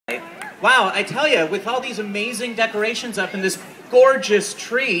Wow, I tell you, with all these amazing decorations up in this gorgeous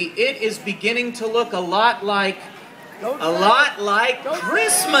tree, it is beginning to look a lot like Christmas.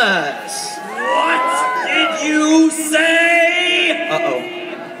 What did you say?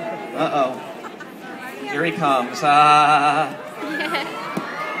 Uh-oh. Here he comes.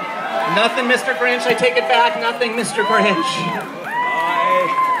 Nothing, Mr. Grinch. I take it back. Nothing, Mr. Grinch.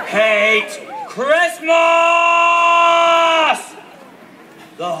 I hate Christmas!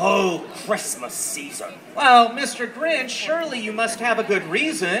 The whole Christmas season. Well, Mr. Grinch, surely you must have a good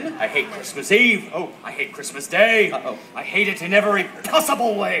reason. I hate Christmas Eve. Oh, I hate Christmas Day. Uh-oh. I hate it in every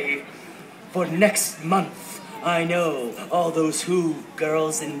possible way. For next month, I know all those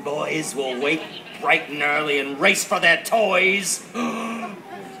girls and boys will wake bright and early and race for their toys.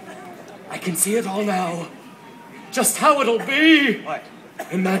 I can see it all now. Just how it'll be. What?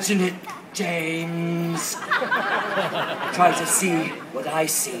 Imagine it, James. Try to see what I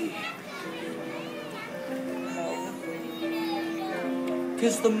see.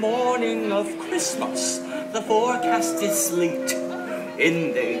 'Tis the morning of Christmas, the forecast is sleet.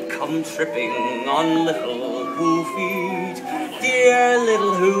 In they come tripping on little Who feet. Dear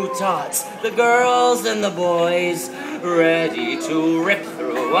little Who tots, the girls and the boys, ready to rip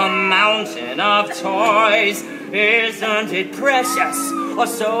through a mountain of toys. Isn't it precious, or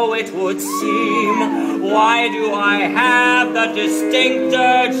so it would seem? Why do I have the distinct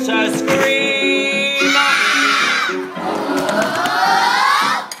urge to scream?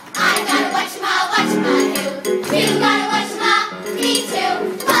 I gotta watch my who. You gotta watch my me too.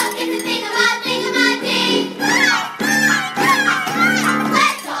 Look, it's a thing of my ding.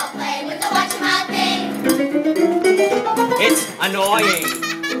 Let's all play with the watch my thing. It's annoying.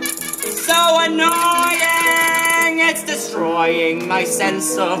 So annoying! It's destroying my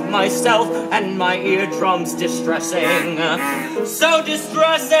sense of myself and my eardrums distressing. So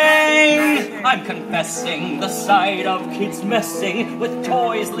distressing! I'm confessing the sight of kids messing with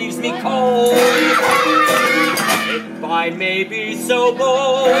toys leaves me cold. If I may be so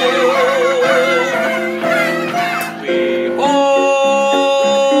bold, behold.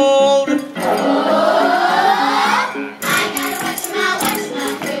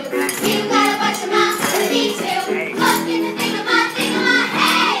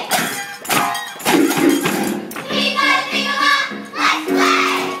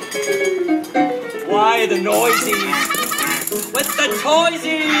 The noisies with the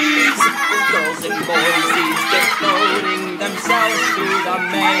toysies, girls and boysies devoting themselves to the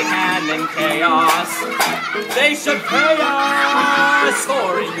mayhem and chaos. They should pay us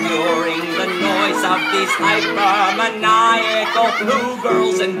for ignoring the noise of these hyper-maniacal Who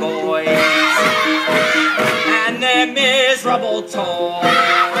girls and boys and their miserable toys.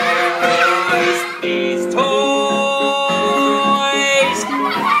 These toys.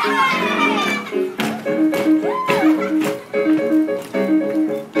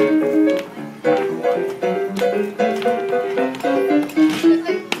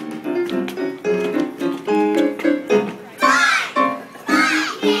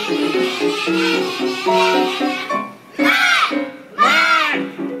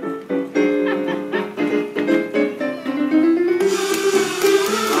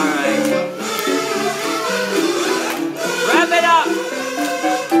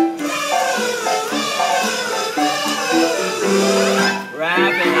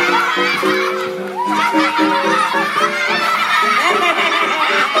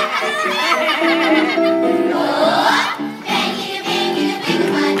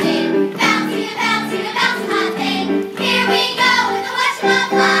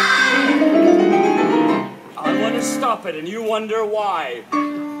 And you wonder why. Why?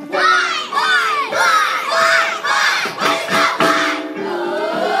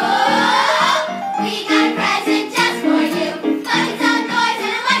 We got a present just for you. But it's all noise and a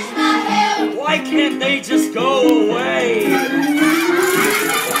watch my who. Why can't they just go away?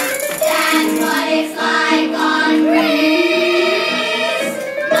 That's what it's like on Christmas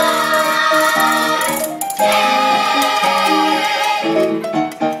Day.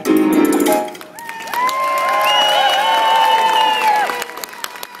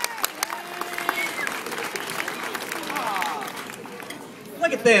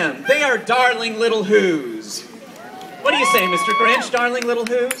 Them. They are darling little Who's. What do you say, Mr. Grinch, darling little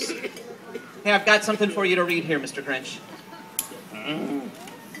Who's? Hey, I've got something for you to read here, Mr. Grinch. I'm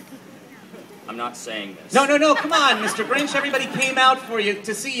not saying this. No, come on, Mr. Grinch. Everybody came out for you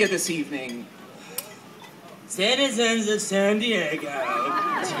to see you this evening. Citizens of San Diego,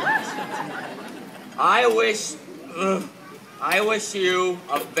 I wish you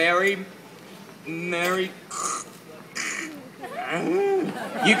a very Merry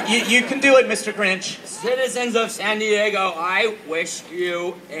You can do it, Mr. Grinch. Citizens of San Diego, I wish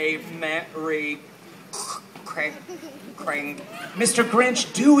you a merry Mr.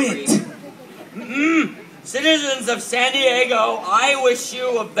 Grinch, do it. Citizens of San Diego, I wish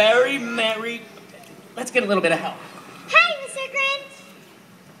you a very merry... Let's get a little bit of help. Hi, Mr. Grinch.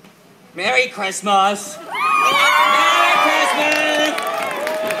 Merry Christmas. Merry Christmas.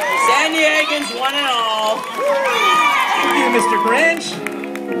 San Diegans one and all. Thank you, Mr. Grinch.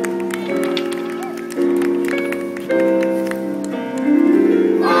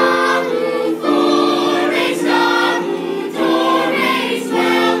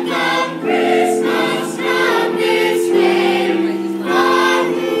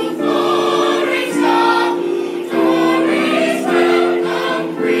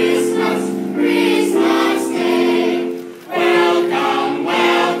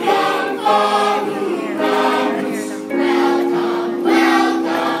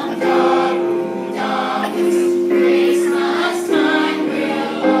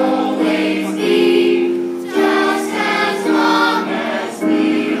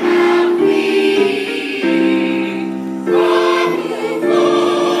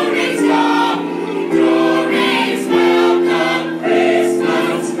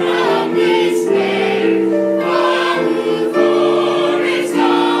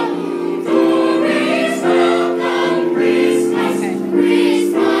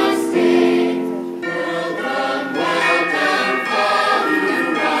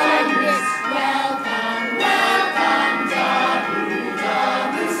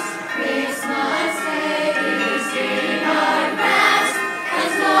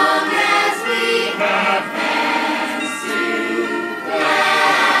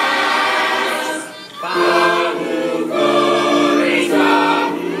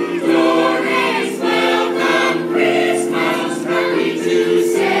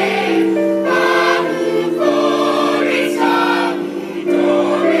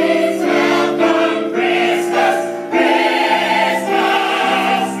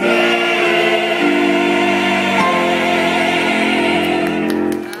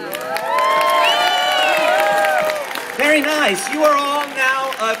 Very nice. You are all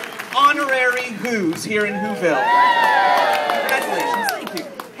now honorary Who's here in Whoville. Congratulations. Thank you.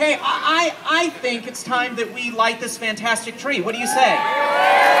 Hey, I think it's time that we light this fantastic tree. What do you say?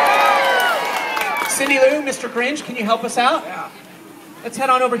 Cindy Lou, Mr. Grinch, can you help us out? Yeah. Let's head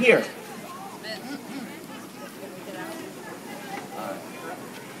on over here.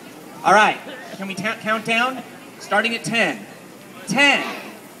 All right. Can we count down? Starting at 10. 10.